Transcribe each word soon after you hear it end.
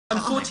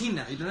14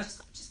 now. You don't have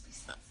to just be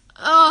safe.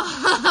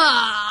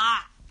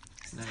 Oh.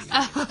 No,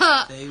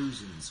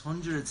 thousands,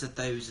 hundreds of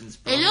thousands.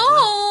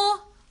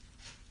 Hello.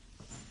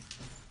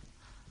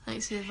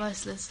 Thanks for the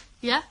advice, Liz.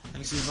 Yeah?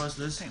 Thanks for the advice,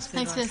 Liz. Thanks for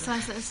the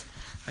advice, Liz.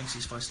 Thanks for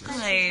the advice, Liz.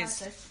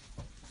 Please.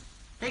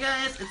 Hey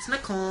guys, it's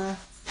Nicole.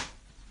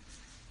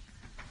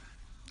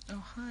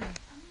 Oh, hi.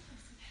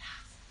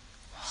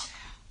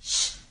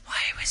 Shh. Why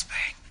are you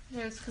whispering?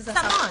 No, it's 'cause Is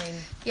that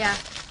mine? Yeah.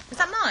 Is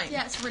that mine?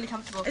 Yeah, it's really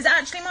comfortable. Is it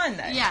actually mine,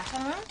 though? Yeah.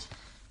 Turn around.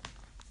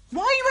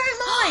 Why are you wearing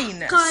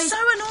mine? Guys, so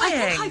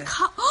annoying. I think I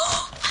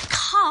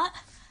cut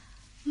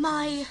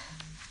my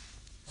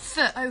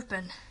foot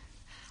open.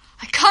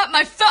 I cut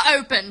my foot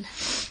open.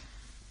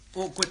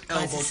 Awkward Guys,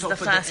 elbow. this is the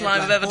first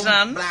live I've ever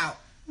done.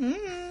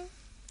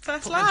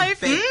 First Put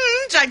live.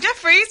 Jack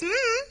Jeffries.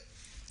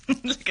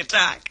 Look at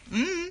Jack.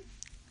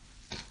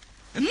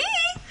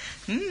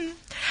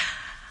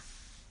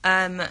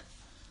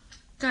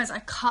 Guys, I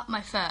cut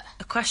my foot.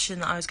 A question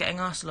that I was getting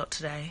asked a lot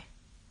today,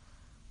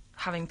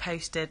 having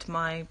posted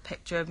my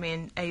picture of me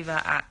and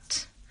Ava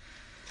at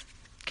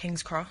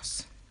King's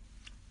Cross,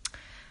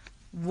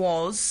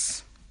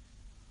 was,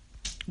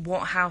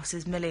 what house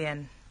is Millie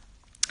in?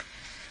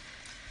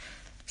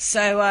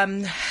 So,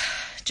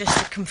 just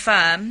to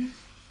confirm,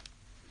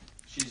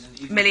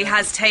 Millie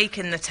has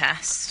taken the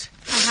test.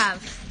 I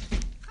have.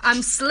 I'm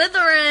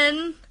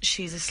Slytherin.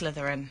 She's a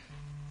Slytherin.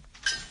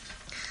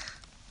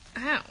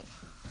 Ow.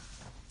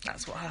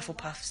 That's what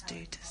Hufflepuffs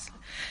do to...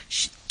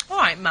 All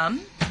right,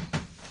 Mum.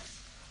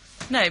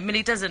 No,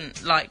 Millie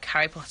doesn't like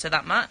Harry Potter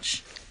that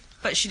much.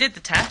 But she did the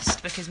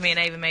test because me and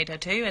Ava made her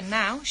too, and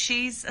now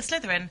she's a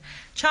Slytherin.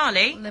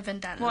 Charlie,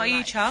 Living that what are you,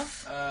 life.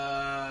 Chuff?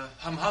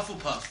 I'm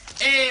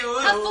Hufflepuff. Hey,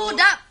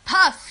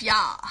 Hufflepuff,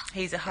 yeah.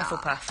 He's a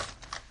Hufflepuff.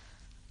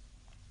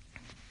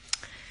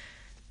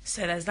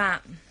 So there's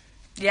that.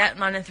 Yeah,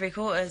 9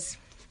 3/4.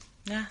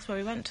 Yeah, that's where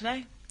we went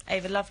today.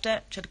 Ava loved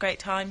it. She had a great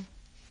time.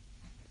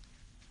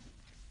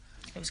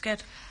 It was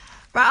good.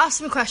 Right, ask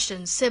some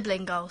questions.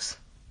 Sibling goals.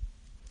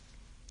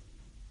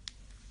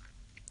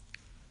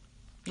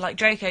 Like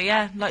Draco,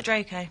 yeah, like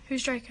Draco.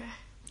 Who's Draco?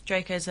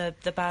 Draco's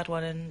the bad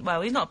one, and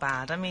well, he's not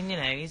bad. I mean, you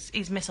know,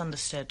 he's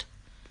misunderstood.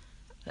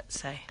 Let's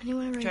say.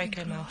 Anyone a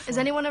Draco Ravenclaw? Malfoy. Is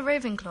anyone a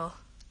Ravenclaw?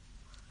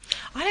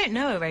 I don't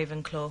know a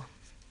Ravenclaw.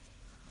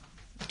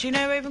 Do you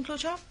know a Ravenclaw,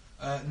 Charles?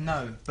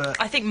 No, but...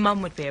 I think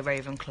Mum would be a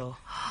Ravenclaw.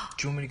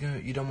 Do you want me to go?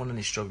 You don't want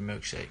any strawberry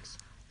milkshakes?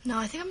 No,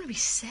 I think I'm going to be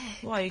sick.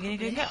 Why, are you going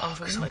to go get one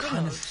from I'm kind of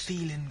McDonald's?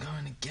 feeling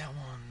going to get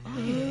one.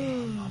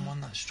 I'm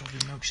on that strawberry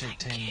milkshake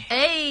thing.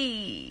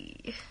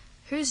 Hey!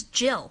 Who's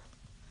Jill?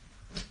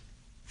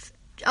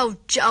 Oh,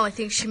 I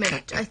think she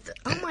meant...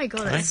 oh my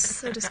god, that's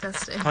so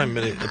disgusting. Hi,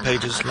 Millie. The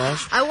page is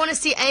live. I want to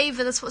see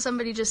Ava, that's what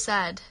somebody just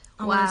said.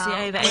 I wow. want to see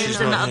Ava. She's Ava's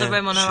in the not other here.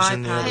 room on her She's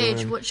in the iPad. other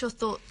Paige, room. what's your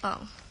thought?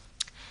 Oh.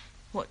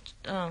 What?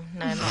 Oh,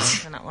 no, I'm not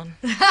answering that one.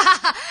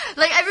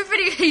 Like,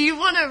 everybody, you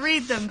want to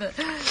read them, but...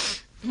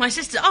 My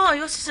sister... Oh,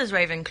 your sister's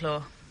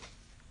Ravenclaw.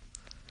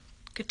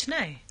 Good to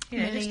know. You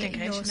know, just in Millie, case,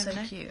 you're you so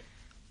never know. cute.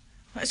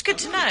 Well, it's good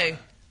to know.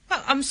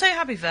 Well, I'm so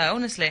happy for her,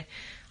 honestly.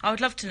 I would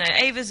love to know.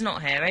 Ava's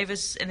not here.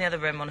 Ava's in the other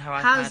room on her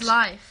iPad. How's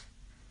life?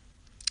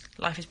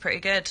 Life is pretty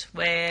good.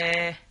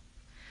 We're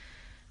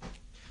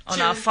on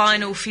our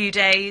final few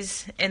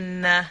days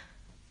in the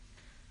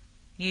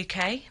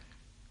UK.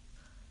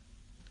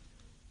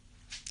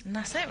 And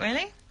that's it,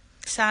 really.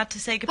 Sad to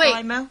say goodbye,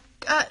 Wait. Mel.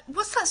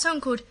 What's that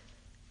song called?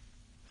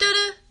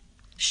 Do-do.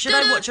 Should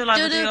I watch your live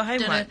or do your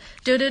homework?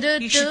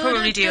 You should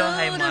probably do your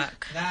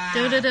homework.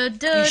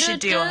 You should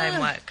do your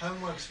homework.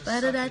 Homework's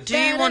for Do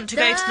you want to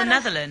go to the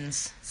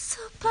Netherlands?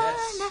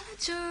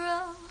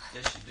 Supernatural.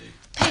 Yes, you do.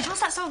 Paige,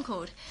 what's that song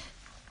called?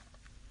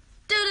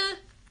 Do-do,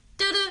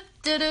 do-do,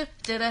 do-do,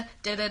 do-do,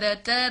 do-do,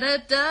 do-do,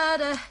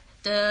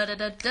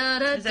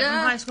 do-do. Is it from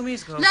High School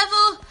Musical?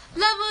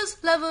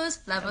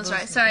 Levels.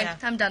 Right, sorry, yeah.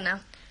 I'm done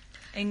now.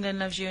 England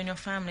loves you and your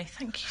family.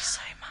 Thank you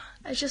so much.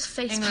 I just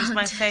face England's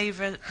my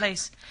favourite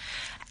place.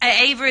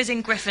 Ava is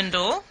in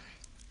Gryffindor.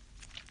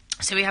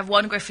 So we have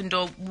one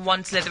Gryffindor,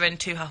 one Slytherin,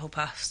 2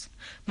 Hufflepuffs.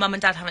 Mum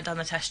and Dad haven't done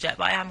the test yet,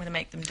 but I am going to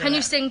make them do it. Can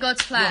you sing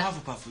God's You're Plan?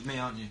 Hufflepuff with me,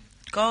 aren't you?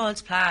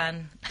 God's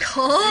plan.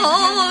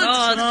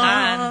 God's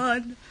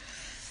plan.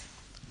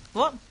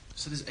 What?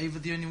 So is Ava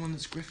the only one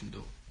that's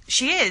Gryffindor?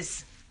 She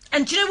is.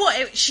 And do you know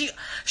what? She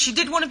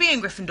did want to be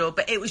in Gryffindor,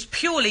 but it was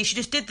purely, she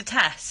just did the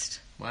test.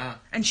 Wow.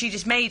 And she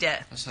just made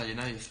it. That's how you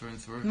know you're through and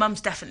through.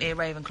 Mum's definitely a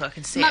Ravenclaw. I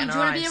can see it Mum, in do her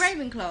you want eyes. to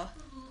be a Ravenclaw?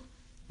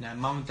 No,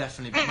 Mum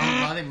definitely...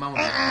 I think Mum would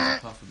be a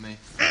Hufflepuff with me.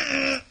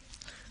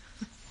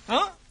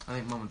 What? I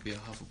think Mum would be a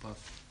Hufflepuff.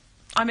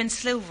 I'm in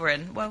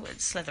Slytherin. Well,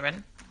 it's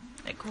Slytherin.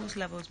 It calls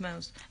Levels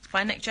Mills. It's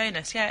by Nick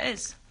Jonas. Yeah, it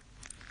is.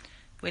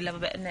 We love a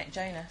bit of Nick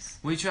Jonas.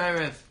 We try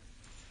with.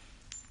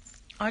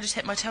 I just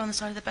hit my toe on the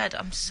side of the bed.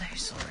 I'm so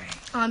sorry.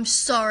 I'm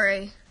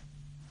sorry.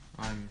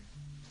 I'm...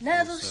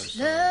 Levels.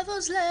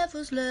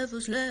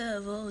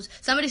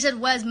 Somebody said,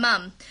 "Where's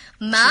Mum?"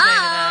 over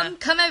Mum, there.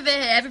 come over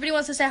here. Everybody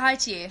wants to say hi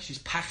to you. She's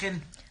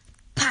packing.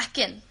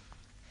 Packing.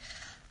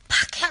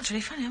 That's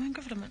really funny. I'm in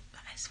Gryffindor.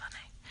 That is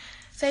funny.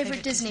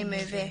 Favorite Disney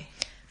movie.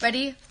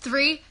 Ready?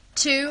 3,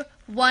 2,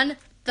 1,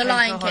 The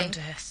Lion King.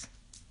 Pocahontas.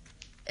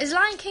 Is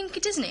Lion King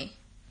Disney?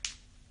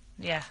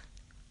 Yeah.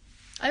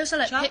 I also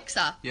like Shall I?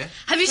 Pixar. Yeah.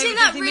 Have you seen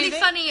Favourite that Disney really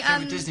movie? funny...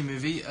 Favourite Disney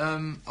movie?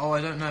 Oh,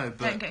 I don't know,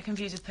 but... Don't get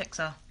confused with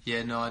Pixar.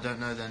 Yeah, no, I don't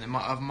know then.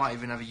 I might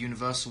even have a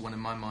Universal one in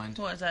my mind.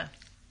 What is it?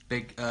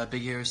 Big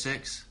Hero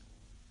 6.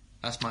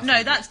 That's my No,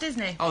 favourite. that's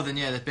Disney. Oh, then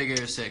yeah, the Big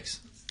Hero 6.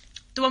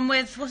 The one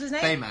with, what's his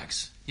name?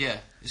 Baymax. Yeah,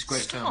 it's a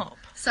great film. Stop.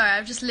 Sorry,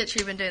 I've just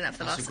literally been doing that for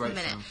the That's a last great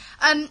minute.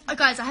 film.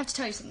 Guys, I have to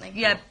tell you something.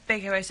 Yeah,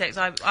 Big Hero 6.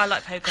 I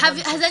like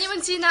Pocahontas. Has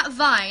anyone seen that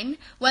Vine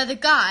where the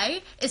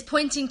guy is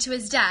pointing to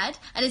his dad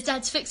and his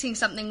dad's fixing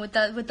something with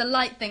the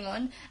light thing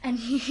on, and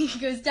he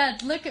goes,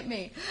 "Dad, look at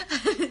me."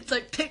 And it's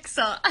like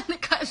Pixar, and the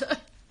guy's like...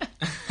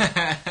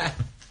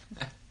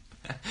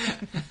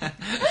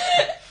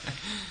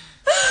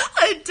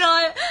 I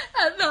die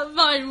at that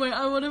Vine. Wait,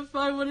 I want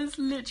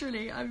to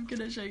literally. I'm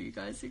gonna show you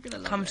guys. You're gonna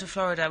love Come it. to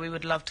Florida. We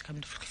would love to come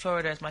to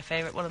Florida. Is one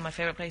of my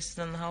favourite places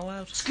in the whole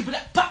world.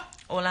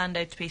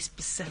 Orlando, to be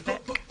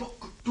specific.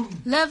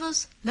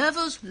 Levels.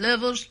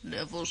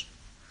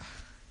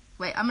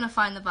 Wait, I'm gonna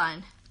find the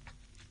Vine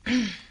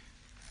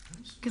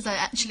because I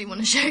actually want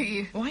to show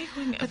you. Why are you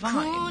calling it a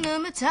Hakuna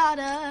Vine?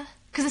 Matata.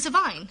 Because it's a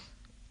Vine.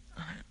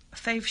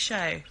 Fave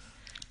show.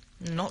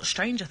 Not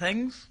Stranger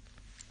Things.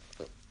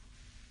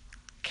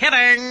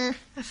 Kidding.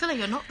 I feel like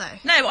you're not though.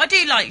 No, I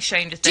do like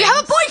Stranger Things. Do you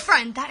have a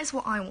boyfriend? That is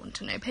what I want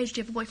to know. Paige, do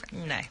you have a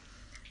boyfriend? No.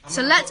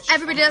 So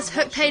everybody else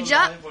hook Paige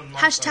up.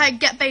 Hashtag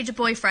get Paige a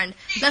boyfriend.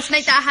 Let's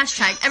make that a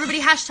hashtag. Everybody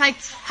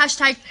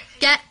hashtag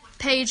get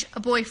Paige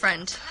a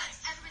boyfriend.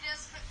 Everybody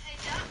else hook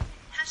Paige up.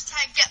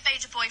 Hashtag get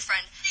Paige a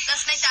boyfriend.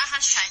 Let's make that a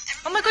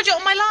hashtag. Oh my god, you're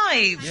on my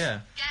live. Yeah.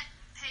 Get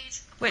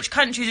Paige. Which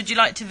countries would you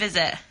like to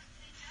visit?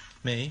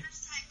 Me?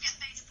 Hashtag get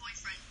Paige a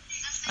boyfriend.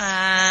 Let's make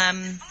that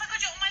Oh my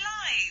god, you're on my live.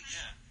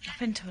 I've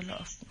been to a lot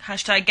of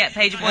hashtag get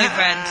Paige a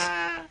boyfriend.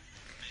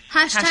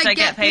 Hashtag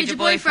get Paige a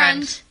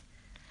boyfriend.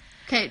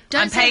 Okay,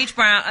 don't I'm Paige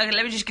Brown. Okay,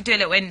 let me just do a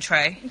little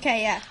intro.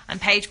 Okay, yeah. I'm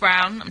Paige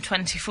Brown. I'm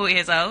 24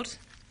 years old.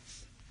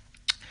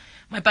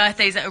 My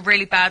birthday's at a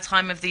really bad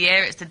time of the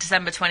year. It's the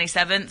December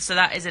 27th, so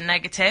that is a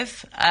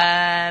negative.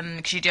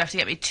 Because you do have to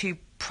get me 2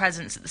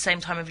 presents at the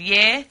same time of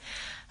year.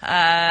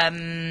 I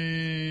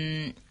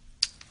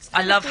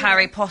love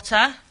Harry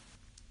Potter,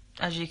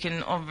 as you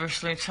can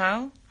obviously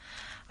tell.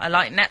 I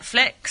like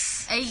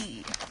Netflix.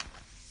 Hey.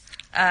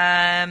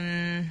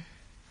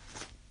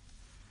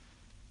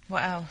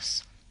 What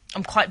else?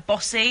 I'm quite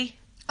bossy.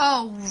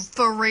 Oh,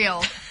 for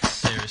real.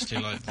 Seriously,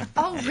 like...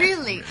 Oh,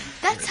 really?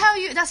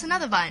 That's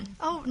another Vine.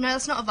 Oh, no,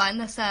 that's not a Vine.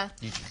 That's I'm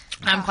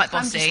quite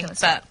I'm just bossy, gonna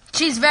say but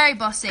she's very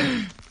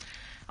bossy.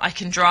 I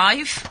can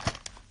drive.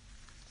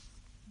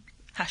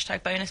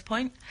 Hashtag bonus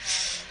point.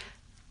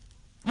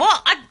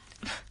 What?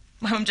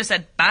 My mum just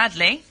said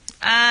badly.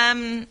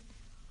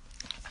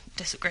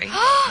 Disagree.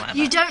 Whatever.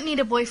 You don't need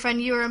a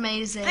boyfriend. You're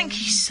amazing. Thank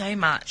you so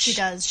much. She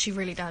does. She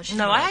really does. She's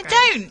No, really I great.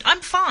 don't. I'm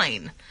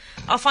fine.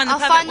 I'll find the I'll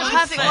perfect find the one.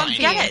 perfect one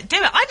for Get you. it. Do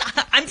it.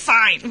 I'm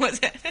fine. What's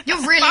it?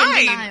 You're really fine.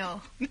 in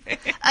denial.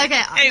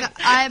 Okay, Hey,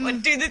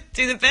 I'm. do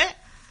the bit.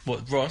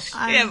 What, Ross?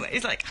 Yeah, but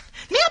it's like,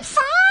 no, I'm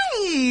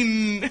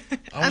fine.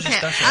 Okay,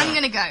 I'm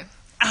gonna go.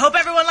 I hope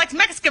everyone likes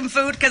Mexican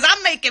food because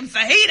I'm making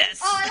fajitas.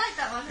 Oh, I like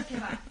that one. Okay,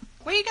 bye.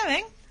 Where are you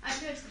going? I'm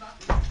going to the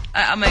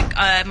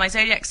bathroom. My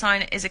zodiac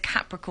sign is a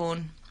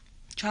Capricorn.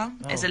 Charm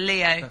is a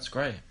Leo. That's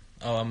great.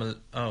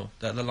 Oh,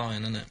 that's the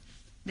lion, isn't it?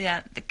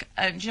 Yeah. Do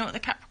you know what the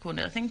Capricorn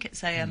is? I think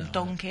it's a No.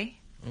 donkey.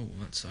 Oh,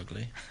 that's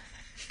ugly.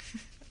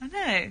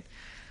 I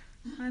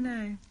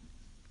know.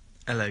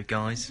 Hello,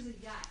 guys.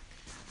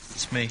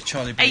 It's me,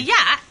 Charlie A B.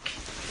 yak?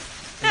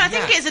 No, I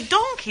think yak. it's a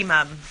donkey,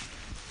 Mum.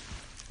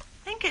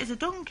 I think it's a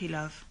donkey,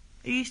 love.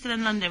 Are you still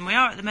in London? We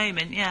are at the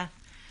moment, yeah.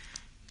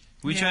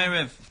 Which Yeah.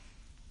 area of...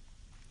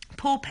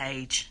 Poor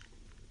Paige.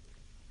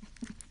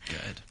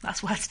 Good.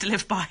 That's words to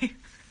live by.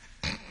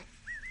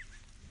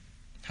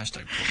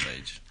 Hashtag poor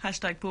page.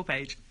 Hashtag poor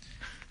Paige.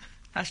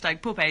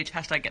 Hashtag poor Paige.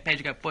 Hashtag get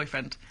Paige a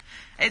boyfriend.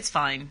 It's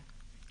fine.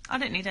 I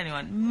don't need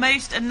anyone.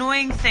 Most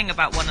annoying thing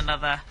about one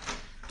another.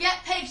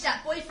 Get Paige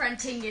that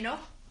boyfriend thing, you know.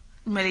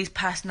 Millie's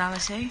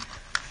personality.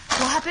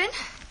 What happened?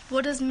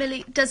 What does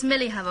Millie? Does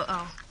Millie have a?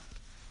 Oh.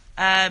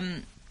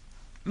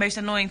 Most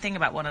annoying thing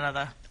about one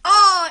another.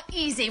 Oh,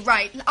 easy.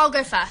 Right, I'll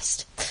go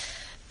first.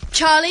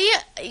 Charlie,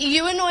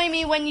 you annoy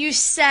me when you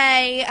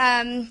say,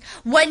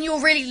 when you're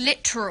really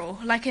literal.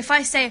 Like if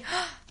I say,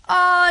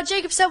 oh,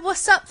 Jacob said,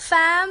 what's up,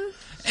 fam?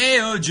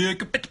 Hey,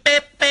 Jacob.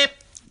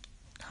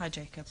 Hi,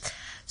 Jacob.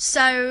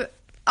 So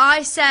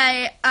I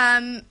say,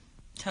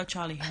 Tell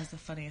Charlie he has the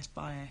funniest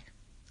bio.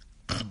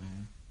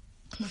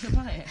 What's your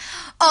bio?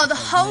 oh, the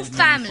whole million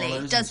family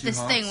followers does and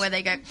this 2 thing hearts. where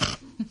they go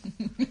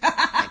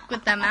like,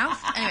 with their mouth.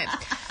 Anyway.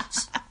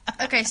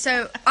 Okay,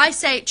 so I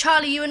say,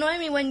 Charlie, you annoy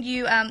me when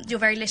you're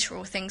very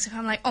literal with things. If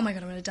I'm like, oh my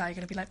god, I'm gonna die, you're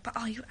gonna be like, but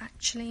are you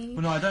actually?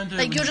 Well, no, I don't do it.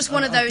 Like, when you're just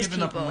one of I've those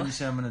given up people. on when you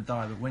say I'm going to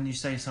die, but when you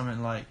say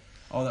something like,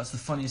 oh, that's the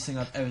funniest thing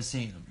I've ever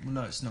seen, well,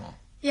 no, it's not.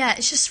 Yeah,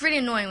 it's just really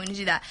annoying when you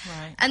do that.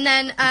 Right. And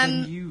then,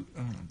 Then you...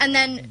 and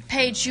then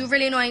Paige, you're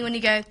really annoying when you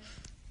go,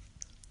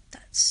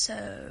 that's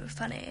so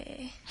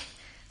funny.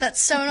 That's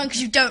so annoying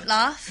because you don't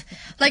laugh.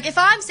 Like, if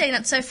I'm saying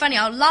that's so funny,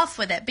 I'll laugh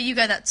with it, but you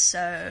go, that's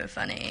so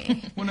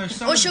funny. Well, no,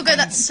 Or she'll go,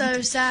 that's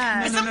so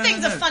sad. But some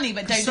things are funny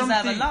but don't deserve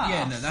a laugh.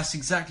 Yeah, no, that's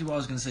exactly what I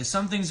was going to say.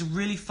 Some things are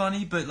really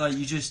funny, but like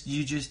you just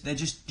don't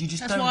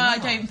That's laugh. why I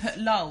don't put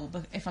lol.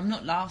 But if I'm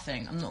not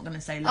laughing, I'm not going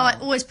to say Oh, lol. I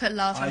always put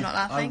laugh if I'm not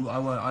laughing.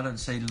 I don't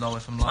say lol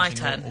if I'm My laughing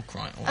turn. or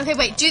crying. Okay,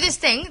 wait, do this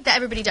thing that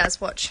everybody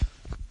does. Watch.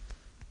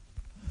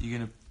 You're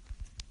going to...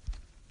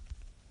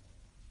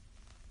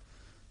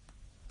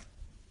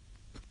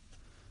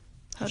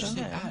 Hold on.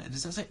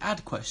 Does that say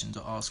add questions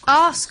or ask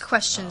questions? Ask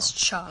questions,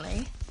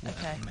 Charlie.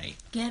 Okay. Mate.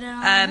 Get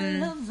on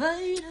the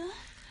elevator,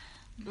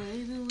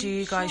 baby, Do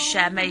you guys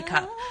share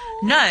makeup?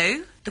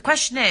 No. The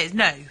question is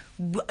no.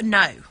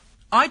 No.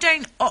 I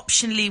don't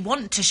optionally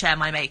want to share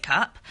my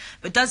makeup,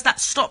 but does that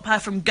stop her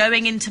from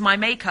going into my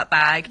makeup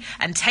bag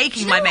and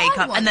taking my what I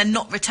makeup want? and then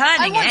not I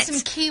returning want it? some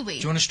kiwi. Do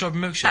you want a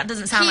strawberry milkshake? That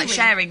doesn't sound like Kiwi.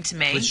 sharing to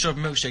me. With a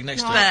strawberry milkshake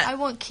next No, to it. I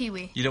want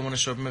kiwi. You don't want a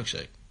strawberry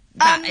milkshake?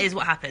 That is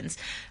what happens.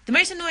 The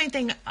most annoying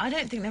thing, I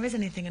don't think there is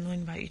anything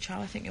annoying about you,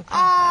 Charlie. I think you're perfect.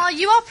 Aw,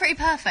 you are pretty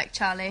perfect,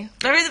 Charlie.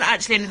 There isn't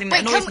actually anything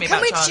that annoys me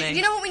about Charlie.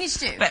 You know what we need to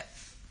do? But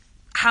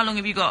how long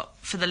have you got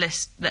for the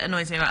list that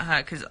annoys me about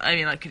her? Because, I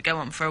mean, I could go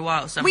on for a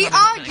while. So I'm We probably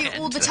not gonna argue get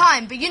all the into it.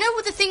 time, but you know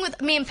what the thing with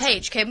me and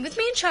Paige, okay? With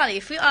me and Charlie,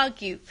 if we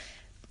argue,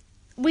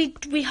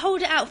 we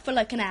hold it out for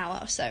like an hour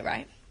or so,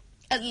 right?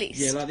 At least.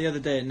 Yeah, like the other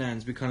day at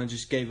Nan's, we kind of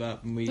just gave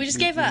up and we just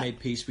gave up. made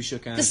peace. We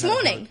shook hands. This had a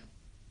morning, hug.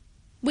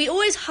 we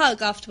always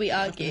hug after we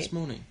argue. This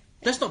morning.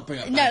 Let's not bring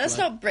up. No, bad that's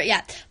blood. not.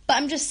 Yeah, but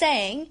I'm just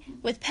saying,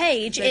 with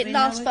Paige, it every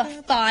lasts now for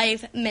and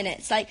 5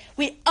 minutes. Like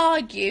we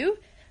argue,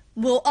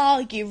 we'll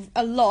argue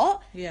a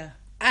lot, Yeah,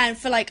 and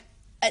for like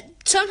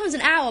sometimes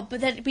an hour,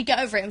 but then we get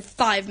over it in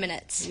 5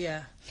 minutes.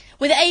 yeah.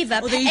 With Ava,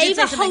 Although you did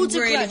Ava say something holds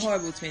really a grudge.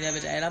 horrible to me the other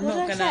day, and I'm What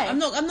not did I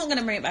gonna. say? I'm not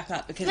gonna bring it back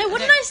up because. No, what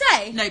did don't- I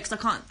say? No, because I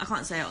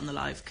can't say it on the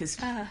live because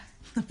Ah.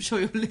 I'm sure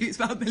you'll lose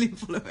about 1 million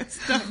followers.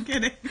 No, I'm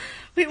kidding.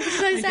 Wait, what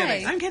did I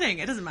say? I'm kidding.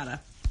 It doesn't matter.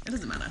 It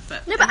doesn't matter.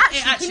 But, No, but actually,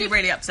 it can actually you-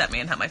 really upset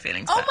me and hurt my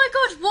feelings. Oh but my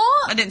god,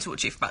 what? I didn't talk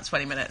to you for about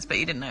 20 minutes, but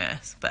you didn't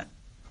notice. But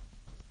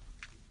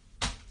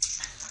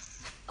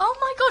Oh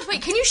my god,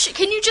 wait,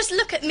 can you just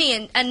look at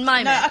me and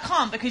mime no, it? I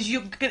can't because you.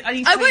 I need to I tell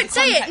you won't the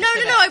say it. context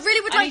No, of no, no, I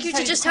really would I like need you tell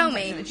to the just tell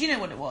context me. of it. Do you know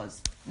what it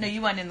was? No,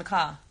 you weren't in the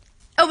car.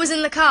 Oh, it was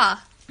in the car.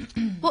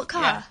 What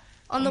car? Yeah.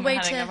 On the We were way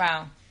hanging to...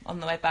 around on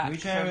the way back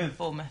Who'd you hang from with?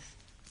 Bournemouth.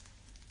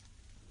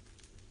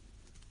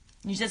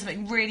 You said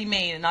something really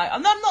mean, and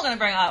I'm not going to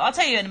bring it up. I'll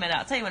tell you in a minute.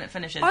 I'll tell you when it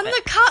finishes. On but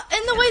the car,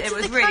 in the way it to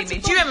was the really car.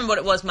 mean. Do you remember what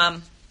it was,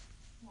 Mum?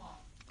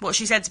 What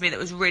she said to me that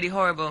was really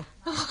horrible.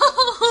 Wait,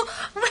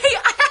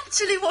 I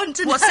actually want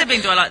to know. What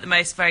sibling do I like the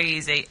most? Very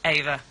easy.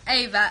 Ava.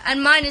 Ava,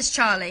 and mine is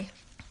Charlie.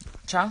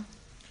 Charles?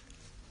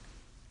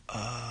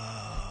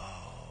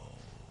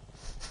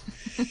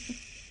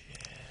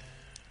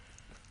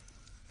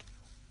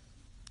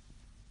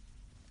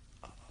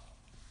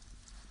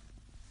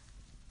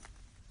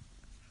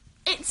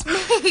 It's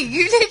me.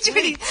 You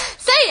literally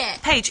say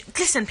it. Paige,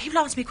 listen, people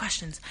ask me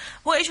questions.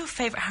 What is your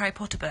favourite Harry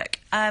Potter book?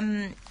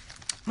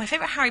 My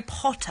favourite Harry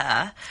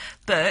Potter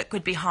book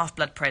would be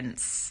Half-Blood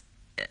Prince.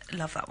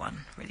 Love that one.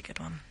 Really good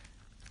one.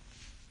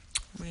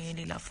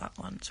 Really love that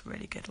one. It's a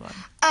really good one.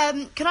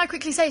 Can I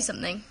quickly say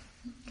something?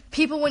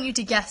 People want you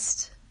to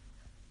guess.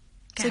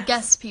 To Guess.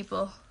 guess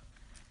people.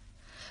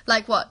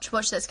 Like, watch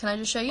this. Can I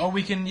just show you? Oh,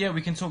 we can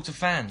talk to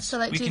fans. So,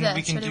 like, we do can this.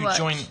 we can Ready, do watch.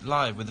 joint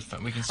live with the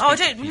fan. We can. Speak Oh, to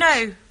don't. peeps.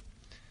 No.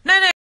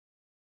 No.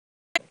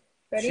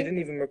 Ready? She didn't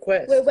even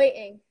request. We're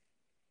waiting.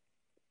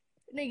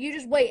 No, you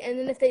just wait, and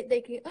then if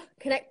they can...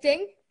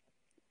 connecting.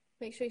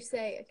 Make sure you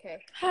say, okay.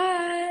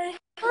 Hi.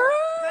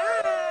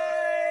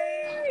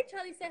 Hi!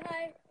 Charlie, say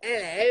hi.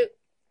 Hello.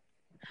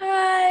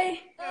 Hi.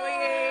 How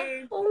are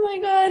you? Oh my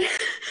god.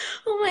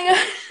 Oh my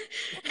god.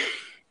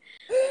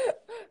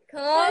 Come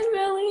Hi, on.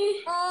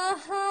 Millie. Oh,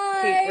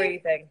 hi. Keep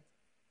breathing.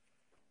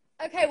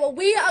 Okay, well,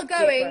 we are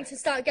going breath. to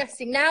start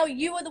guessing. Now,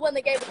 you are the one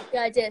that gave us the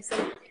idea, so...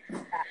 Look.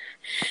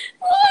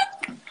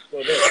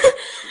 Well, look.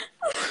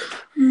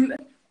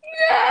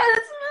 Yes,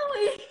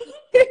 Millie.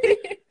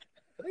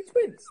 Are they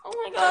twins? Oh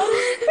my god.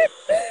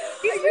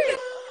 Okay.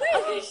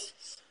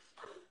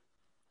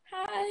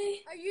 Hi.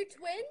 Are you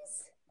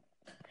twins?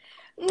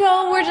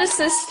 No, we're just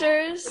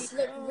sisters. You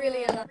look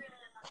really alike.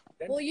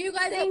 Well, you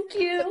guys Thank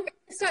you.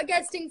 start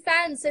guessing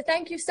fans, so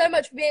thank you so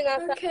much for being our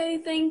fans. Okay,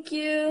 thank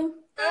you.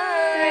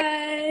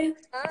 Bye.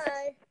 Bye.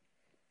 Bye.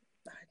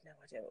 I had no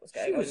idea what was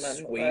going She on. was man, not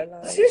sweet. gonna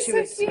lie. She was She so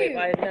was sweet, cute.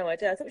 but I had no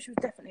idea. I thought she was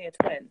definitely a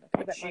twin. I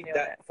could bet She money on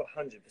that it. for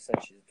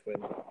 100% she's a twin.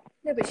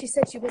 No, but she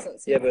said she wasn't.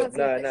 So Yeah, you can't but say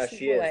no, that no, she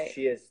she is. Wait.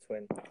 She is a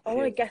twin. I She want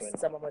to is a guess twin.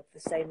 someone with the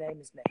same name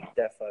as me.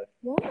 Defo.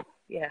 What?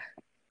 Yeah.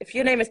 If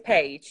your name is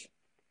Paige,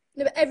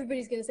 No, but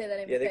everybody's going to say that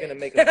name. Yeah, is they're gonna Paige.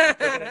 make a. They're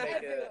gonna make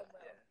Everyone a. will.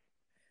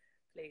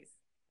 please.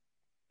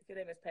 If your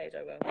name is Paige,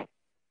 I will.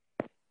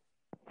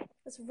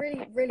 That's a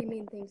really, really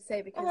mean thing to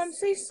say because... Oh, I'm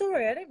so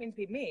sorry. I don't mean to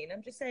be mean.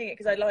 I'm just saying it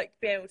because I like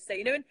being able to say,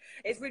 you know, and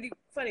it's really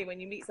funny when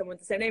you meet someone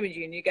with the same name as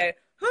you and you go,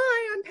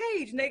 hi, I'm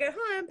Paige. And they go,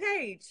 hi, I'm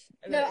Paige.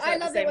 And No, then it's I like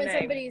the love same it when name.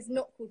 somebody is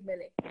not called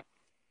Millie.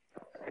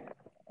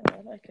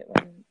 I like it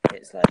when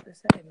it's like the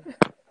same.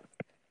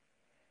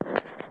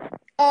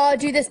 Oh,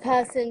 do this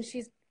person.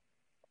 She's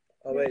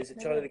Oh wait, is it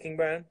Charlie the King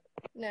Brown?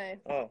 no.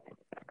 Oh,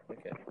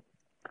 okay.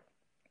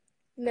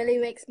 Millie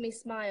makes me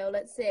smile.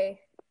 Let's see.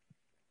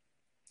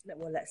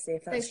 Well, let's see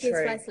if that's Thanks for true.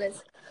 your slice,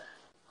 Liz.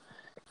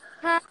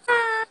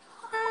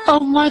 Oh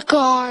my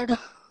god.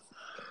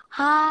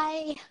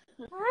 Hi.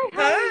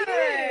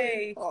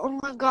 Hi! Oh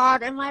my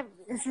god,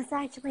 is this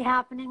actually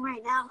happening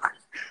right now?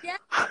 Yeah.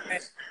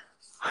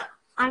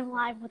 I'm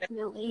live with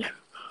Millie.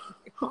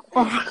 Oh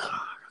my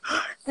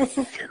god. This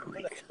is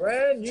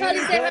Brand new Charlie,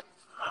 say hi.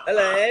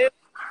 Hello.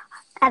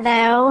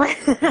 Hello.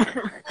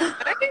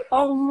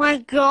 Oh my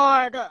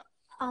god.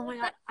 Oh my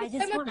god. I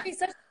just So want much be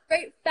such a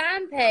great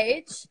fan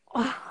page.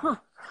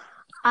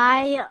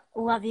 I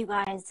love you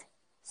guys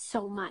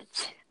so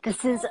much.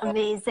 This is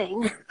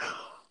amazing.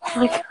 Oh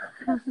my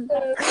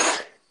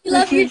god. We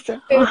love you. This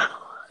is-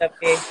 Love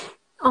you.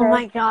 Oh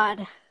my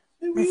god.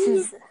 This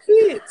is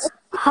Sweet.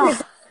 oh,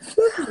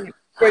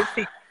 Great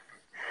feet.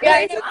 Yeah,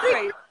 It's a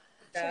great.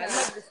 I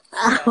love this.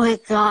 oh my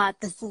god.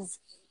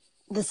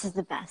 This is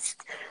the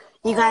best.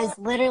 You guys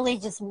literally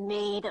just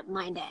made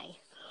my day.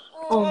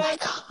 Oh my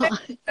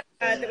god.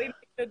 That we made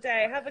your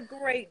day. Have a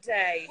great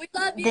day. we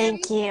love you.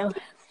 Thank you.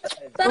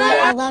 Bye.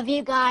 I love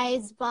you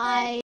guys.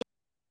 Bye.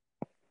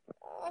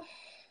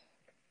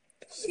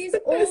 She's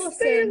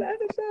awesome.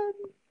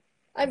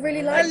 I really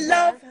I like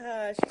love her.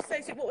 her. She's so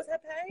sweet. What was her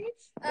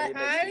page?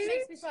 Millie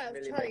makes me smile.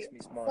 Millie Charlie, makes me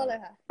smile. follow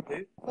her.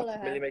 Who? Follow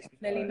her. Millie makes me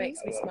smile. Millie makes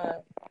me Oh,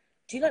 smile.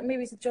 Do you like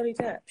movies with Johnny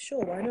Depp?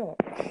 Sure, why not?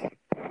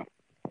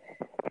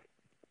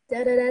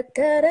 Da da da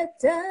da da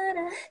da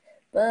da.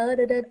 Ba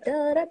da da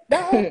da da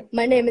da.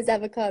 My name is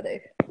Avocado.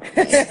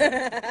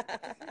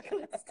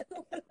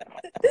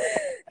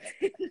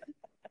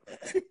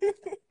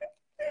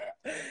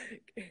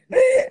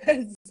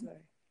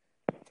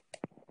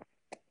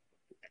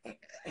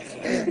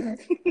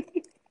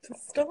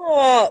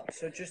 Stop.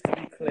 So just to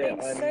be clear,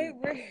 Being I'm so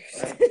rude.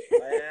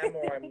 I am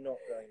or I'm not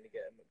going to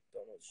get a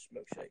McDonald's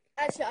milkshake.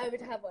 Actually, I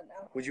would have one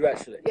now. Would you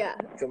actually? Yeah.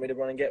 Do you want me to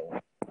run and get one?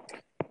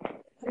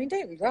 I mean,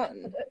 don't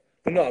run.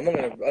 Well, no, I'm not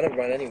gonna. I don't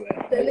run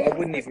anywhere. I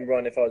wouldn't even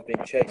run if I was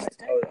being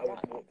chased. I would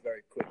walk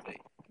very quickly.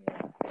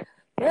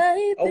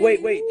 Oh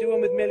wait, do one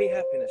with Millie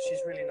Happiness. She's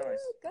really nice.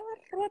 God,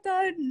 what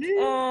I knew.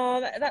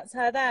 Oh, that's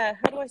her there.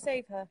 How do I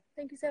save her?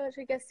 Thank you so much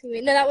for guessing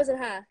me. No, that wasn't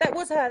her. That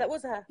was her. That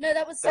was her. No,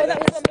 that was. Oh, that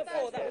was was- one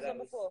before. yeah, That was that one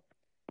was- before.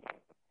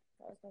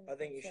 I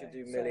think you should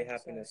do Millie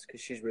Happiness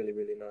because she's really,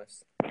 really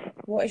nice.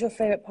 What is your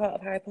favourite part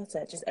of Harry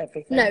Potter? Just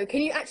everything. No,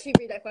 can you actually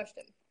read that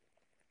question?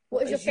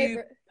 What is your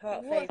favorite?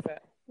 part what-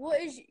 favourite? What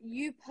is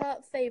you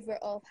part favorite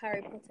of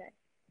Harry Potter?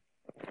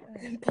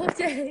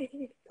 Potter.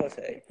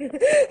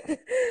 Potter.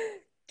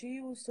 Do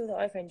you all steal the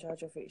iPhone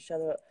charger for each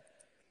other?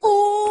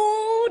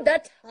 All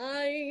the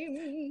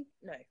time.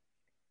 No,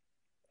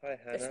 Hi,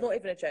 Hannah. it's not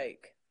even a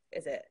joke,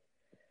 is it?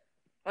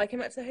 I came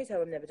back to the hotel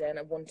room the other day and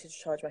I wanted to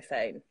charge my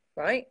phone,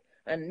 right?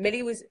 And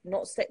Millie was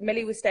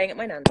Millie was staying at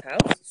my nan's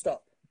house.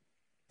 Stop.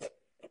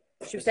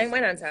 She was staying at my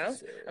nan's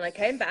house, and I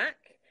came back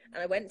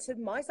and I went to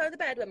my side of the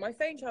bed where my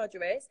phone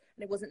charger is,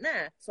 and it wasn't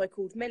there. So I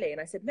called Millie and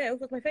I said, "Mill,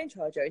 where's my phone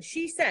charger?" And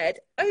she said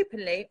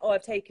openly, "Oh,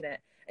 I've taken it."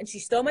 And she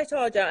stole my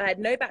charger. I had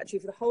no battery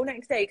for the whole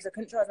next day because I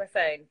couldn't charge my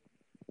phone.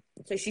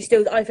 So she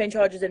steals iPhone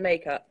chargers and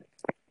makeup.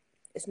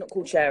 It's not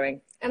called sharing.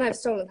 And I've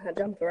stolen her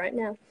jumper right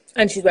now.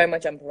 And she's wearing my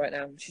jumper right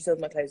now. She steals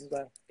my clothes as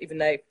well, even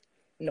though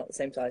not the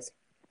same size.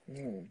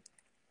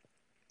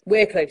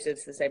 We're closer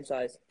to the same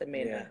size than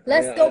me and her.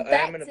 Let's I go am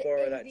back gonna to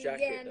borrow that Indiana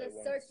jacket, though,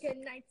 once. circa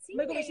Oh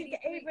my God, we should get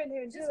 1983. Ava in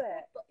here and do Just-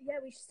 it. Yeah,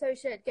 we so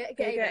should. Get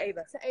Go Ava. get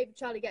Ava. So Ava,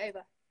 Charlie, get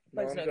Ava.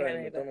 No, Bugsy I'm not going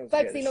getting to Ava. McDonald's to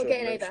get Bugsy a not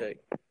getting strawberry Ava.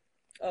 milkshake.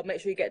 Oh,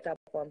 make sure you get that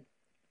one.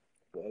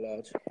 What a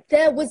large.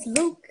 There was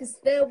Lucas,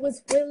 there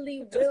was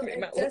Willie, Will, really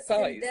and matter what Justin.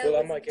 size. There Well, I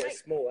was might get a Mike.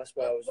 small. That's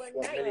why I was One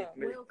just night,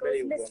 Millie Will goes would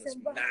want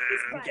missing, a Ross Nah, is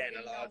I'm crying, getting a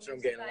and large. I I'm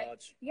was getting a like,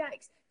 large.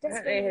 Yikes.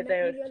 Apparently Desperately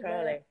there was met me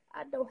Charlie. alone.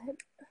 I know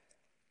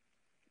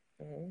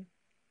him.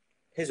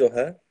 His or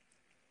her?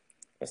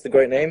 That's the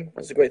great name.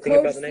 That's the great thing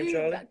about the name,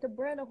 Charlie. Back to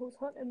Brenna, who's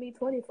hunting me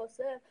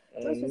 24/7.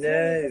 Oh, Most was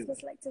no.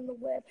 Christmas lights in the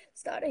web.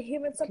 Started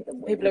hearing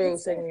something. People are all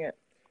singing it.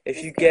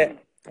 If you get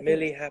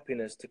Millie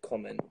Happiness to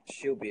comment,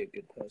 she'll be a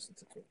good person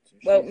to talk to.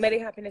 Well, She's- Millie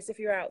Happiness, if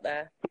you're out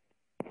there,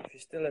 if you're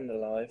still in the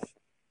live,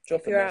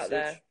 drop If a you're message. out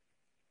there.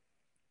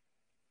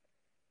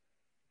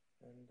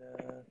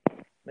 And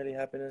Millie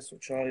Happiness or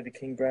Charlie the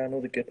King Brown,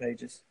 all the good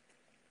pages,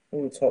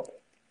 all the top.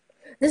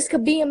 This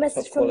could be a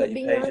message Top from the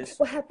quality beyond. pages.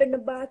 What happened to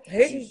Bob?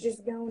 Who? She's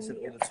just gone. I said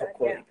all the upside top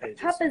quality down. pages.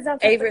 Happens on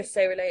Ava is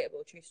so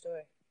relatable. True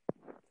story.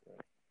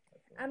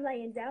 I'm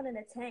laying down in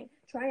a tank,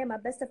 trying my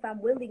best to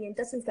find Willie, and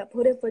Dustin's got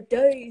put in for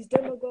days.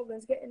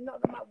 Demogorgon's getting out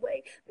of my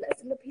way,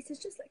 blasting the pieces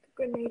just like a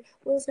grenade.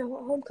 Will's now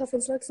at home,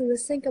 cuffing slugs in the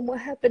sink, and what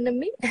happened to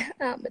me?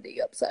 I'm in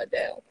the upside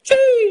down.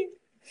 Gee!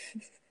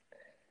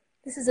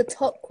 This is a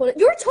top quality.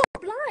 You're top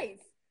live.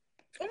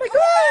 Oh my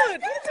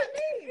God! What does that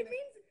mean? It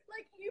means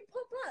like you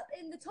pop up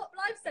in the top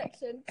live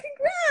section.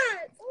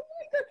 Congrats! Oh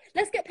my God!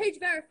 Let's get Paige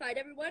verified,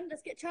 everyone.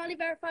 Let's get Charlie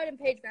verified and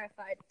Paige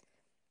verified.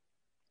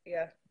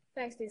 Yeah.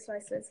 Thanks, these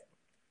slices.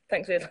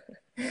 Thanks for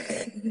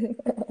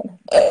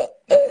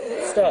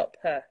Stop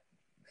her.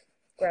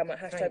 Grandma,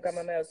 hashtag Thanks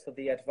grandma mails. for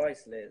the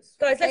advice, Liz.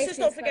 Guys, let's Thank just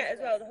you, not forget as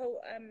Fred. well the whole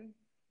Nothing.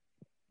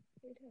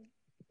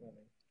 I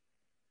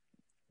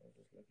was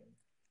just looking.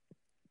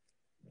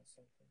 That's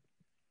something.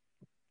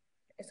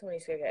 If someone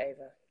needs to go get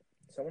Ava.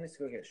 Someone needs to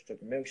go get a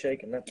strawberry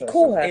milkshake, and that person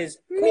Call her. is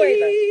Call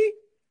Ava. me.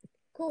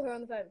 Call her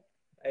on the phone.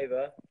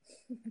 Ava.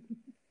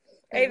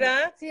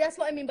 Ava? See, that's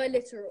what I mean by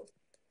literal.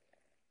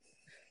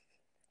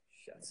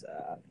 Shut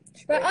up.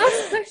 But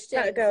ask questions.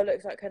 That girl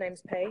looks like her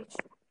name's Paige.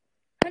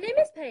 Her name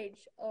is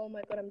Paige. Oh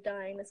my god, I'm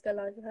dying. Let's go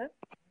live with her.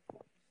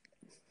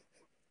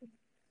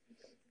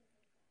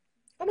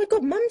 Oh my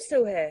god, Mum's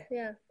still here.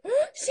 Yeah.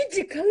 She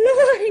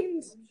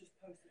declined.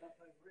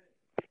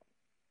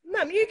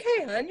 Mum, you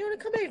okay, hon? You want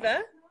to come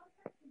over?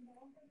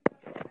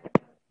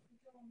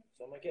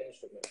 So am I getting a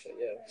strawberry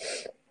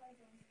milkshake?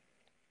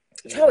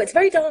 Yeah. Oh, it's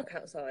very dark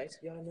outside.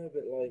 Yeah, I know,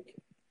 but like,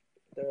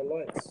 there are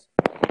lights.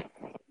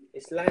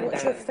 It's land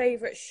What's your down.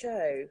 favourite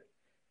show?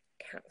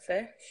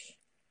 Catfish?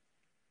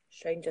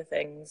 Stranger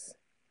Things?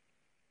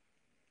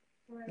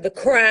 The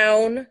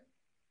Crown?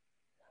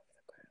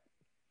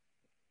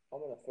 I'm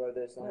gonna throw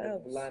this. I'm What gonna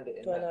else land it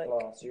in do I that like?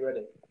 glass. You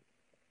ready?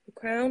 The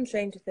Crown,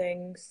 Stranger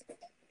Things.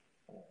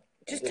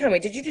 Just tell me,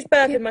 did you just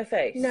burp in my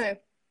face? No.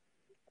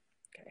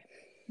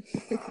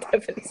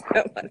 Definitely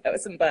smelled like there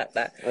was some burp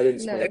there. I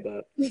didn't No. smell a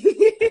burp.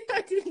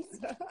 I didn't.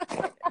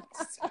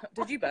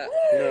 Did you burp?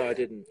 No, I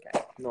didn't.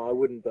 No, I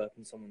wouldn't burp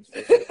in someone's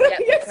face. Yep,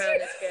 The Yes, Crown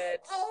you- is good.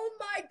 Oh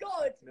my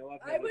god. No, I've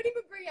I never. wouldn't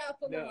even bring it up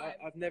on the No, live.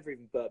 I've never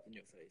even burped in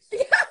your face. Oh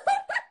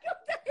my god,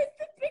 that is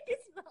the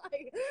biggest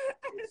lie.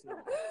 It's not.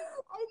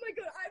 Oh my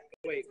god, I'm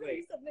Wait, going to tell you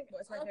wait. something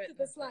What's my after favourite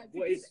the thing? slide.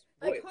 What because is?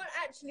 I What, can't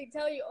actually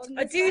tell you on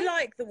I this do live.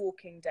 like The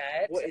Walking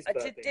Dead. What is I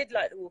burping? did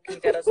like The Walking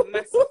Dead. I was a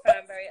massive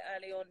fan very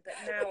early on, but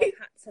now I've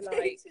had to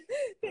like. Paige, I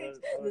Paige,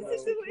 don't listen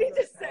know. to what you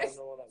just I said. don't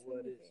know what that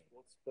word is.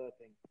 What's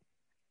burping?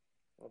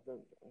 I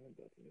don't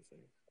burp in your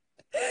face.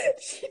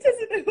 She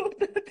doesn't know what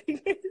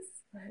burping is.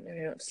 I don't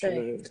know what to Do say.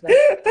 you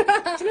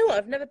Do you know what?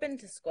 I've never been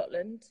to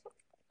Scotland.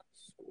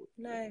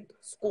 No,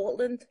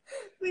 Scotland.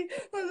 We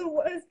are the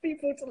worst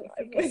people to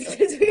live with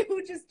because we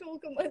all just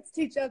talk amongst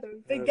each other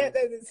and forget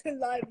that there's a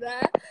live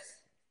there.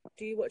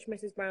 Do you watch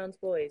Mrs. Brown's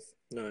Boys?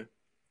 No.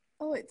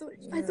 Oh, I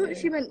thought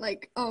she meant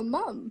like our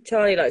mum.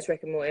 Charlie likes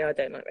Rick and Morty. I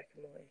don't like Rick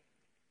and Morty.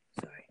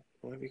 Sorry.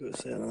 Why have you got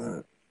to say it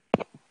like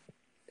that?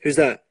 Who's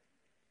that?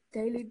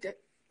 Daily.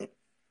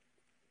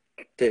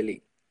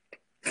 Daily.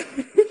 I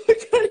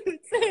can't even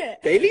say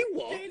it. Daily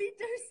what? Daily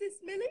doses,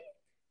 Millie.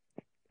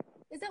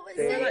 Is that what it's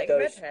Daily saying? like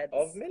dose redheads.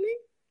 of Millie?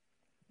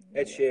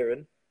 Ed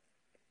Sheeran.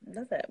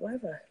 Love it.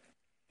 Whatever.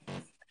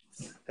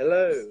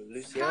 Hello,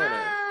 Luciano.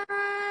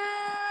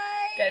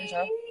 Hi. Get in,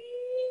 Charles.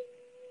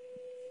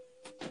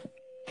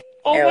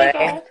 Oh Anyway.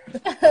 my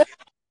god.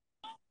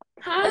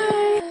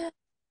 Hi.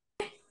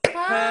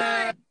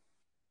 Hi.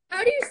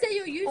 How do you say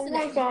your Oh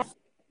my username? god.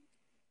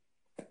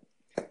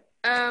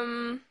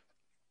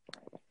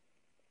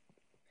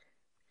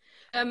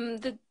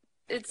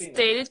 It's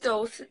daily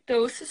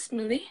doses,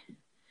 Millie.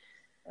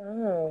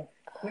 Oh.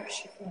 Where's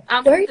she from?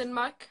 I'm Where- from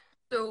Denmark,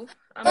 so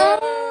I'm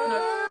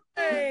Oh.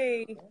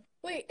 Hey.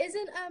 Wait,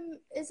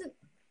 isn't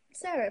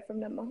Sarah from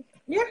Denmark?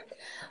 Yeah.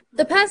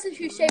 The person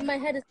who shaved my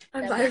head is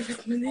I'm Denmark. live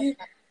with Millie.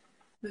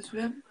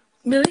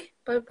 Millie,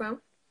 Paige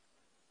Brown.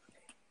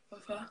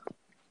 Hvorfor?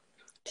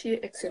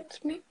 She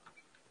accepts me.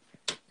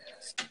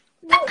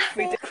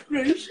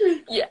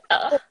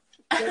 Yeah.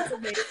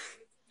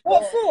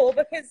 What for?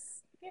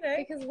 Because, you know,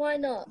 Because why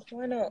not?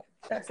 why not?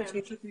 That's the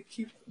truth.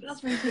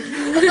 Love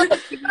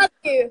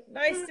you.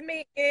 Nice to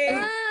meet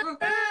you.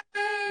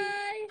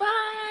 Bye.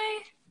 Bye.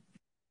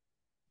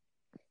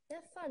 They're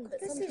fun, but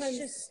This sometimes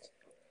is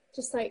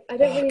just like I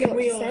don't really know Can what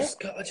we to say.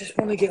 ask? I just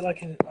want to get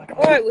like a.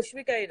 All right, well, should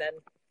we go then?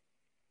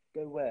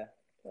 Go where?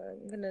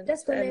 I'm gonna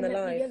That's when end they the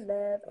met me live. in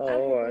love. Oh, I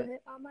all had right. your head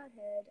on my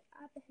head.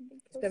 I had been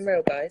It's been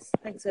real, guys.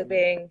 Thanks for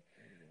being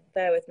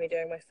there with me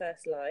during my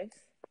first live.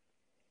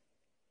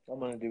 I'm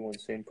gonna do one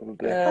soon,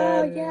 probably.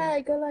 Oh yeah,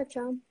 go live,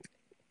 John.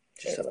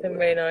 Just it's said I been would.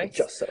 really I nice.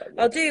 just said I would.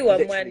 I'll do one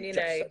when, Literally you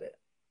just know, said it.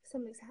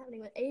 Something's happening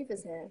when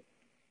Ava's here.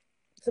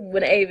 so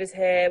when Ava's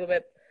here, when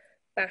we're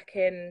back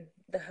in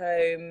the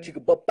home,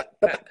 Chicka bop, bop,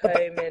 bop, back bop,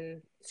 home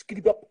in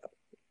skitty bop.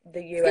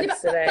 the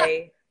US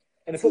today.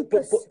 And if boom.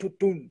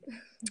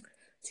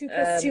 2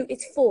 plus 2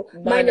 is 4.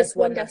 Minus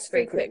one, that's that's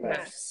 3 3 quick quick maths.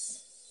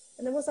 maths.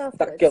 And then what's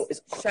afterwards? That girl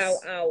is Shout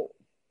out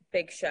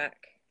Big Shaq,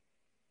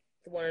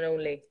 the one and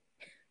only.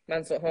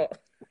 Man's not hot.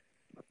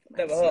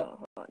 Never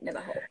hot. Never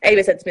hot.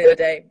 Ava said to me the other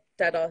day,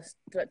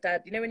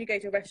 Dad, you know when you go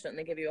to a restaurant and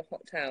they give you a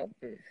hot towel?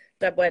 Mm.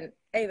 Dad went,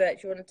 Ava, do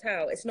you want a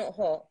towel? It's not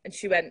hot. And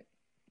she went,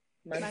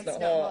 Man's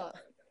not hot.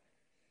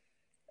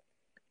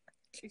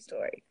 True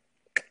story.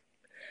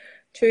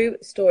 True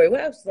story.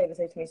 What else did Ava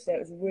say to me today? It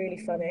was really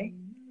funny.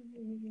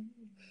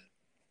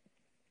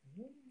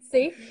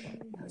 See?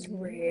 That's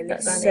really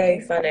That's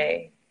funny. so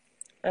funny.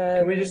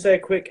 Can we just say a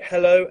quick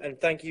hello and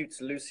thank you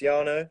to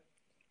Luciano?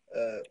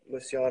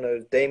 Luciano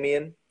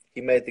Damien.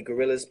 He made the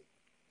gorillas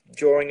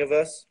drawing of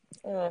us.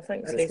 Oh,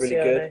 thanks, And it's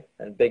Luciano. really good.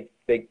 And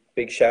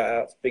big shout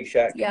outs. Big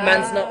shout. Yeah.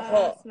 Man's not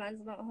hot.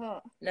 Man's not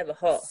hot. Never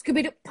hot.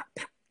 Scooby-Doo, pop,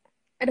 pop.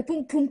 And a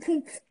boom, boom,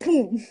 boom,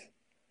 boom.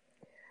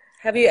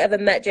 Have you ever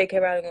met J.K.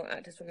 Rowling or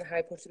actors from the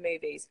Harry Potter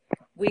movies?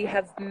 We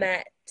have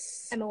met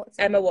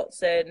Emma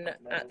Watson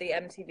at the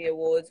MTV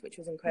Awards, which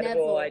was incredible.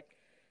 Neville. I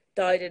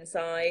died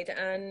inside,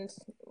 and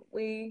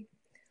we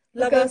The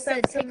love girl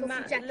ourselves said, take some off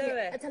Matt your jacket.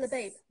 Lewis. I tell her,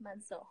 babe,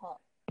 man's not hot.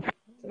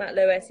 Matt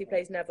Lewis, who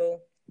plays Neville,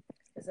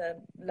 is a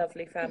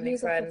lovely family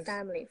He's friend. like a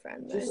family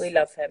friend. Just- We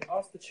love him.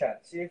 Ask the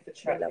chat. See if the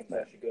chat love thinks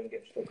Matt. I should go and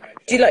get strawberry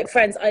milkshake. Do you like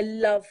Friends? I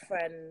love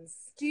Friends.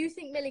 Do you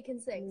think Millie can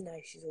sing? No,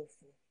 she's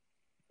awful.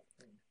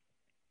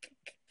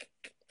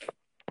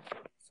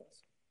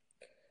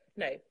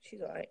 No,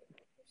 she's alright.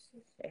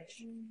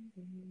 Ish.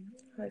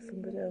 Hi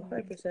from Brazil.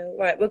 Hi Brazil.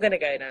 Right, we're gonna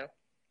go now.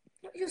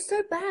 You're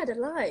so bad at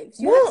lives.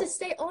 You What? have to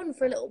stay on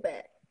for a little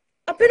bit.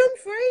 I've been on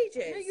for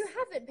ages. No, you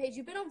haven't, Paige.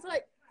 You've been on for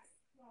like...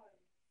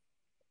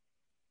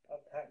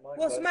 I've packed my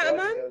What's the clothes matter,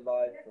 so I can Mum? go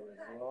live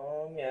for as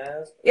long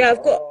as Yeah, I've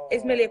got. possible.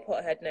 Is Millie a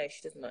Potterhead? No,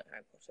 she doesn't like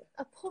Harry Potter.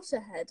 A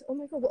Potterhead. Oh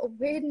my god, what a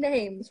weird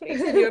name. That's what you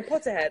said. You're a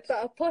Potterhead.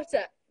 But a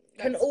Potter.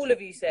 Can all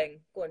of you sing?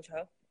 Go on,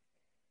 child.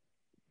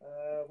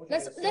 What do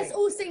you Let's think?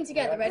 all sing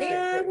together. Ready?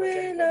 I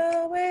will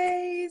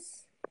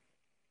always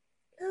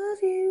love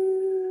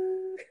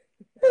you.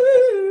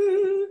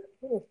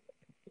 Ooh,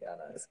 Yeah,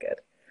 no. that's good.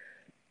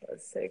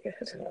 That's so good.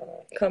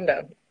 No. Calm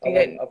down. I You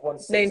won, don't I've won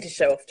no need to six.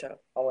 show off, child.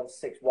 I won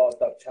 6 Wild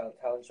Duck talent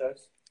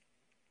shows.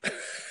 Yeah.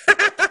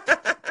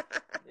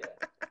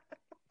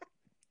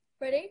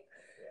 Ready?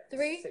 Yeah.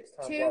 3,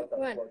 6-time 2, Wild Duck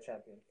 1. world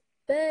champion.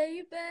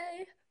 Baby,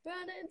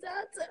 running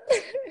down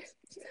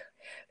to...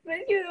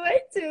 Bring you away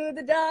to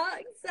the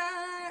dark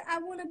side. I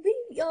wanna be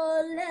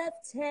your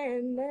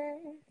left-hand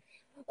man.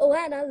 Oh,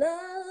 and I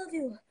love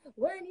you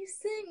when you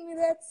sing me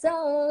that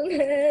song.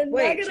 And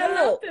Wait, I get a chill.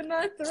 lump in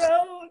my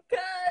throat,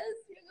 cause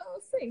you're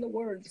gonna sing the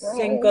words wrong.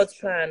 Sing God's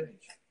plan.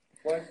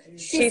 Why did you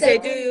She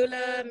said, do you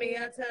love me?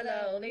 I tell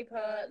her only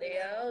partly.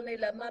 I only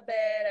love my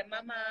bed and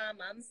my mom.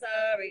 I'm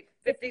sorry.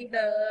 50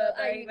 love,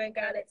 I even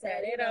got it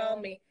tatted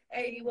on me.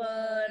 81,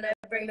 I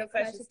bring the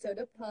Crashes freshness to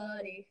the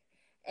party.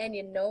 And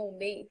you know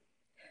me.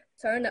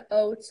 Turn the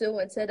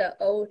O2 into the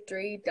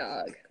O3,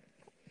 dog.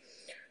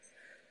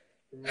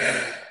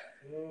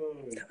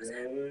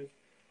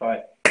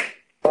 Right.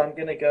 I'm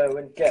gonna go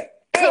and get.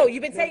 Oh,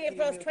 you've been saying it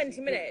for the last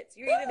 20 minutes.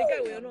 You're either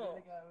going to go or I'm not.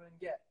 gonna go and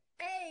get.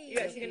 Hey!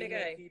 You're actually going to go.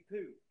 Milky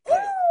poo.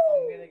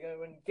 I'm gonna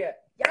go and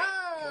get.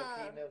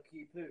 Yeah!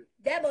 Milky poo.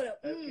 Devil. Milk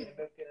and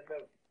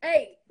milk.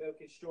 Hey! Milk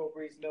and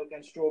strawberries, milk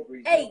and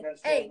strawberries, Hey, milk and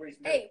hey, strawberries,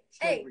 hey, milk,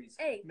 hey, strawberries,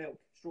 hey. milk,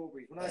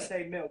 strawberries. When I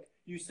say milk,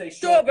 you say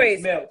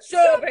Strawberries. milk.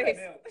 Strawberries.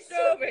 Milk.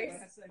 Strawberries.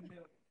 When I say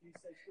milk, you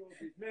say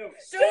strawberries, milk.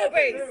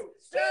 Strawberries. Milk.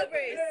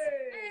 Strawberries.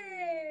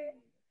 Hey!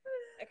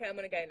 Okay, I'm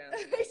going to go now.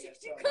 You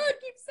can't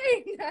keep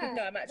saying that.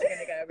 No, I'm actually going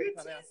to go. I really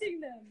You're can't else.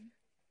 teasing them.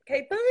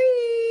 Okay, bye.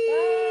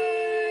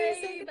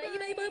 Bye. Say Bye,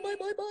 goodbye. bye, bye,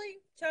 bye, bye.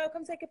 Ciao,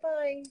 come say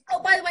goodbye.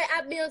 Oh, by the way,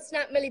 add me on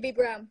Snap, Millie B.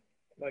 Brown.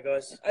 Bye,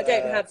 guys. I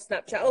don't have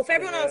Snapchat. Oh, for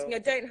everyone hello. asking, I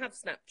don't have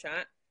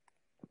Snapchat.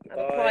 I have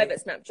a Bye.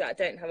 private Snapchat. I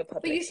don't have a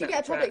public But you should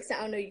get a Snapchat. public Snap.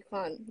 Oh, no, you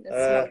can't. That's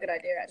Uh, not a good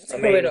idea, actually. It's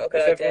probably not a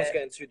good if everyone's idea.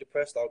 getting too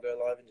depressed, I'll go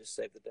live and just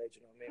save the day. Do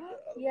you know what I mean?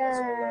 But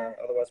otherwise,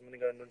 Yeah. otherwise I'm gonna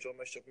go and enjoy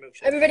my strawberry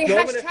milkshake. Everybody, No,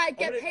 I'm hashtag gonna-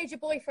 get I'm gonna- Paige your I'm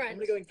boyfriend.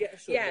 gonna go and get a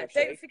strawberry Yeah,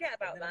 milkshake. don't forget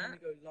about and then I'm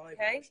that. gonna go live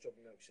Okay. with my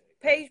strawberry milkshake.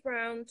 Paige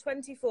Brown,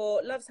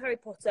 24, loves Harry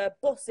Potter,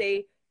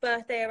 bossy,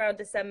 birthday around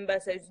December,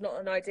 so it's not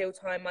an ideal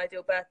time,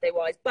 ideal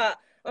birthday-wise. But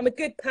I'm a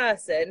good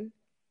person,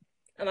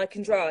 and I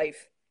can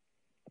drive.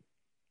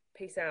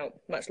 Peace out.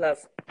 Much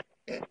love.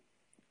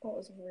 That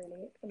was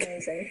really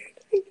amazing.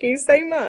 Thank you so much.